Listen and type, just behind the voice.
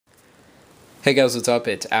Hey guys, what's up?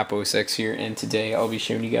 It's AppOSX here, and today I'll be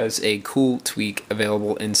showing you guys a cool tweak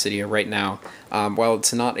available in Cydia right now. While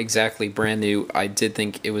it's not exactly brand new, I did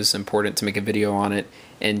think it was important to make a video on it,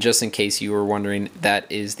 and just in case you were wondering, that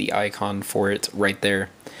is the icon for it right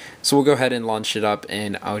there. So we'll go ahead and launch it up,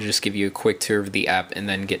 and I'll just give you a quick tour of the app and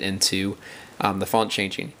then get into the font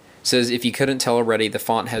changing. It says, if you couldn't tell already, the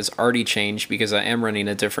font has already changed because I am running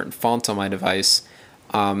a different font on my device.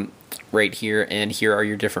 Right here, and here are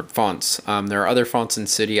your different fonts. There are other fonts in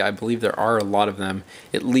Cydia. I believe there are a lot of them,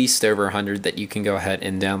 at least over 100 that you can go ahead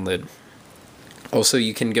and download. Also,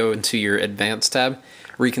 you can go into your Advanced tab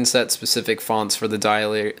where you can set specific fonts for the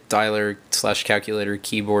dialer/calculator,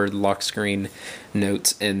 keyboard, lock screen,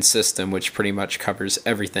 notes, and system, which pretty much covers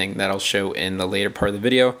everything that I'll show in the later part of the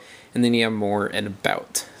video. And then you have more and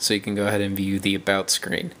about, so you can go ahead and view the about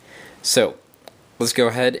screen. So let's go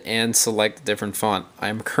ahead and select a different font.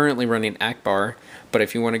 I'm currently running Akbar, but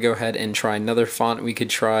if you want to go ahead and try another font, we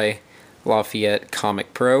could try Lafayette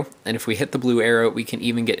Comic Pro. And if we hit the blue arrow, we can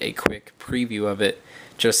even get a quick preview of it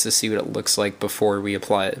just to see what it looks like before we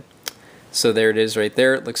apply it. So there it is right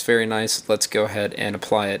there. It looks very nice. Let's go ahead and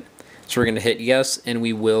apply it. So we're going to hit yes, and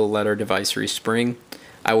we will let our device respring.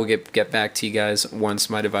 I will get back to you guys once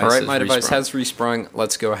my device device has resprung.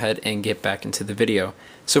 Let's go ahead and get back into the video.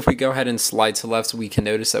 So if we go ahead and slide to left, we can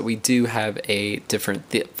notice that we do have a different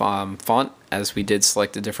font, as we did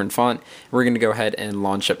select a different font. We're going to go ahead and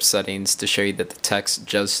launch up settings to show you that the text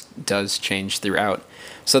just does change throughout.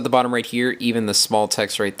 So at the bottom right here, even the small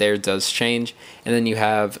text right there does change. And then you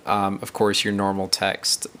have, of course, your normal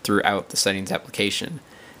text throughout the settings application.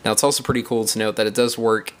 Now it's also pretty cool to note that it does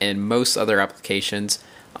work in most other applications.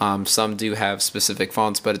 Some do have specific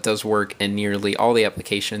fonts, but it does work in nearly all the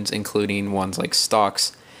applications, including ones like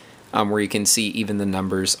stocks, where you can see even the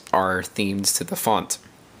numbers are themed to the font.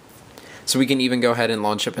 So we can even go ahead and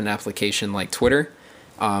launch up an application like Twitter.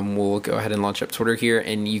 We'll go ahead and launch up Twitter here,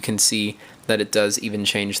 and you can see that it does even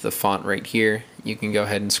change the font right here. You can go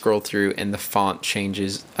ahead and scroll through, and the font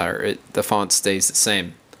changes, or the font stays the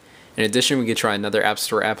same. In addition, we could try another App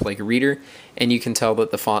Store app like Reader, and you can tell that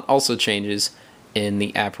the font also changes in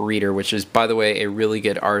the app Reader, which is, by the way, a really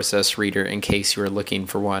good RSS reader in case you are looking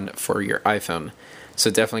for one for your iPhone. So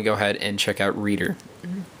definitely go ahead and check out Reader.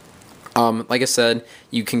 Like I said,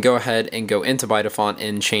 you can go ahead and go into Byta font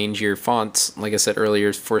and change your fonts, like I said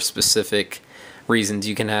earlier, for specific reasons.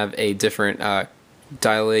 You can have a different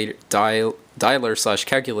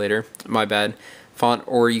dialer/calculator, my bad, font,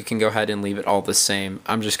 or you can go ahead and leave it all the same.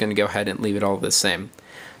 I'm just going to go ahead and leave it all the same.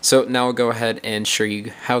 So now I'll go ahead and show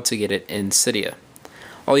you how to get it in Cydia.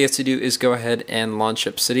 All you have to do is go ahead and launch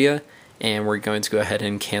up Cydia, and we're going to go ahead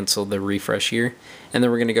and cancel the refresh here, and then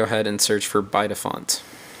we're going to go ahead and search for Byta font.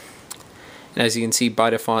 And as you can see,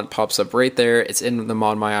 Byta font pops up right there. It's in the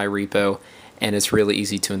ModMyi repo, and it's really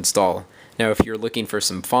easy to install. Now if you're looking for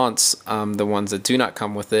some fonts, the ones that do not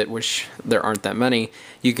come with it, which there aren't that many,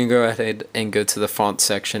 you can go ahead and go to the font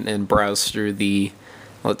section and browse through the,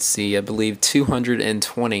 let's see, I believe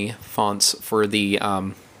 220 fonts for the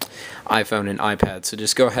iPhone and iPad. So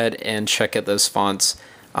just go ahead and check out those fonts,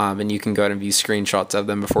 and you can go ahead and view screenshots of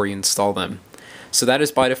them before you install them. So that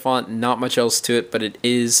is Byta font. Not much else to it, but it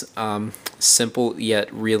is simple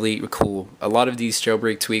yet really cool. A lot of these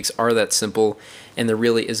jailbreak tweaks are that simple, and there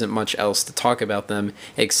really isn't much else to talk about them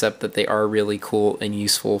except that they are really cool and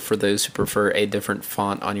useful for those who prefer a different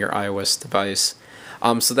font on your iOS device.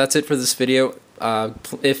 So that's it for this video.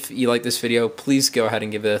 If you like this video, please go ahead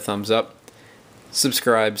and give it a thumbs up.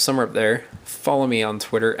 Subscribe somewhere up there. Follow me on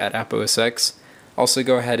Twitter at AppOSX. Also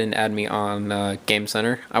go ahead and add me on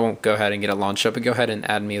GameCenter. I won't go ahead and get it launched up, but go ahead and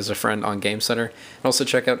add me as a friend on GameCenter. And also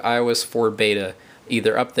check out iOS 4 beta,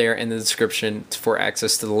 either up there in the description for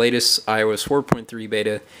access to the latest iOS 4.3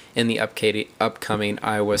 beta and the upcoming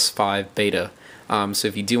iOS 5 beta. So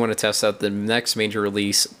if you do want to test out the next major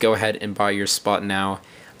release, go ahead and buy your spot now,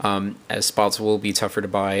 as spots will be tougher to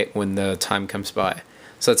buy when the time comes by.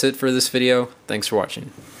 So that's it for this video. Thanks for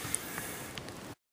watching.